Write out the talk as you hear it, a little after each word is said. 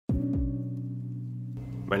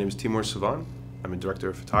My name is Timur Civan. I'm a director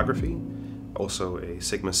of photography, also a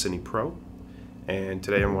Sigma Cine Pro, and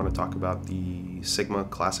today I want to talk about the Sigma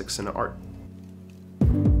Classic Cine Art.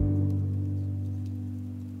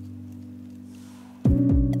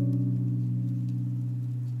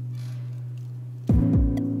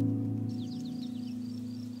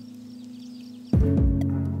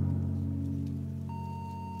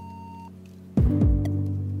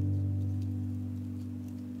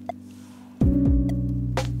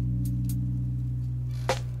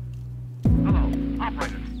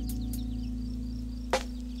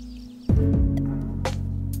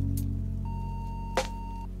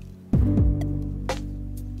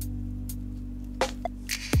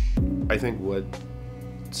 I think what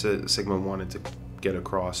Sigma wanted to get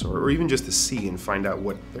across, or even just to see and find out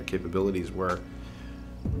what their capabilities were,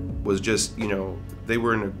 was just, they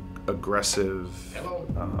were an aggressive,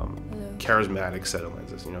 charismatic set of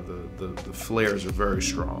lenses. The flares are very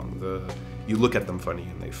strong. You look at them funny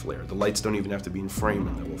and they flare. The lights don't even have to be in frame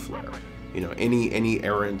and they will flare. Any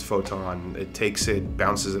errant photon, it takes it,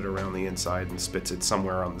 bounces it around the inside and spits it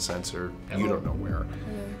somewhere on the sensor. You don't know where.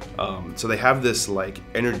 So they have this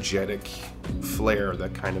energetic flare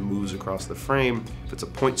that kind of moves across the frame. If it's a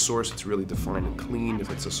point source, it's really defined and clean.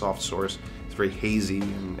 If it's a soft source, it's very hazy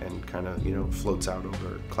and kind of floats out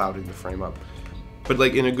over, clouding the frame up. But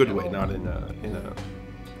in a good way, not in a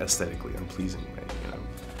aesthetically unpleasing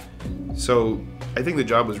way. So I think the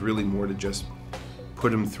job was really more to just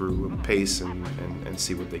put them through a pace and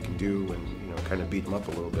see what they can do, and kind of beat them up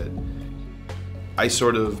a little bit. I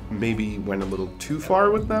sort of maybe went a little too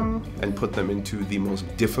far with them and put them into the most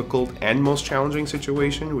difficult and most challenging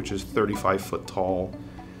situation, which is 35-foot tall,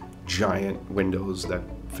 giant windows that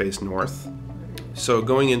face north. So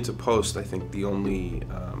going into post, I think the only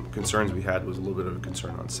concerns we had was a little bit of a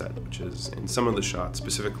concern on set, which is in some of the shots,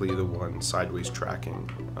 specifically the one sideways tracking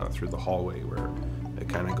through the hallway where it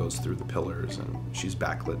kind of goes through the pillars and she's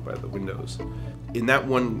backlit by the windows. In that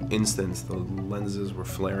one instance, the lenses were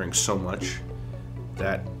flaring so much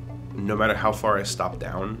that no matter how far I stopped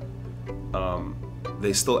down,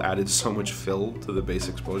 they still added so much fill to the base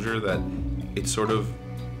exposure that it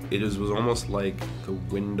was almost like the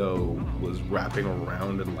window was wrapping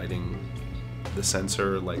around and lighting the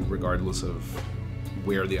sensor, regardless of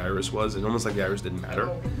where the iris was. It's almost like the iris didn't matter.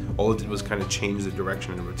 All it did was kind of change the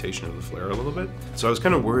direction and rotation of the flare a little bit. So I was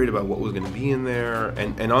kind of worried about what was going to be in there,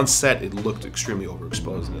 and on set it looked extremely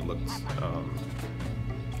overexposed and it looked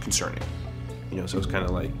concerning. So it's kind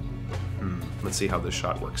of like, let's see how this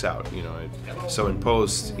shot works out. So in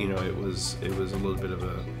post, it was a little bit of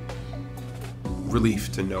a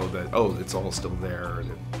relief to know that, oh, it's all still there, and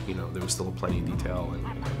there was still plenty of detail and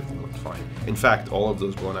everything looked fine. In fact, all of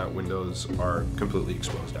those blown out windows are completely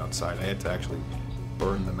exposed outside. I had to actually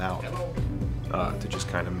burn them out to just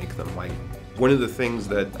kind of make them light. One of the things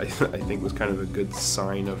that I think was kind of a good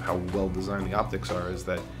sign of how well designed the optics are is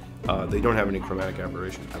that they don't have any chromatic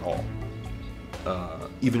aberration at all.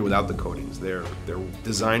 Even without the coatings, they're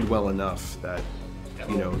designed well enough that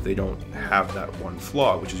they don't have that one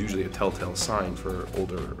flaw, which is usually a telltale sign for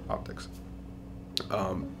older optics.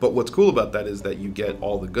 But what's cool about that is that you get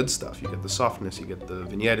all the good stuff. You get the softness, you get the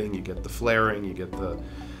vignetting, you get the flaring, you get the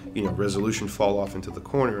resolution fall off into the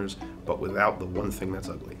corners, but without the one thing that's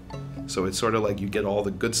ugly. So it's sort of like you get all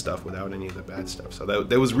the good stuff without any of the bad stuff. So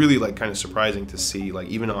that was really kind of surprising to see,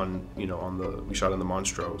 even on we shot on the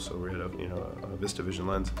Monstro, so we had a VistaVision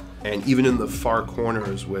lens, and even in the far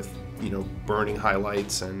corners with burning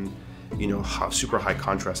highlights and super high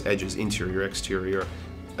contrast edges, interior, exterior,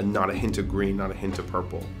 and not a hint of green, not a hint of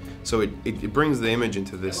purple. So it brings the image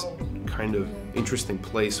into this kind of interesting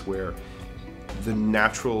place where the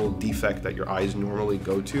natural defect that your eyes normally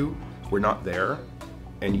go to were not there,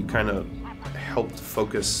 and you kind of helped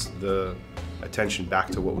focus the attention back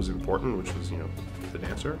to what was important, which was, the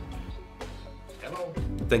dancer.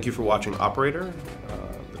 Thank you for watching Operator.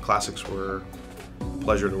 The classics were a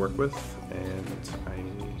pleasure to work with, and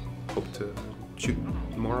I hope to shoot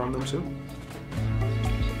more on them soon.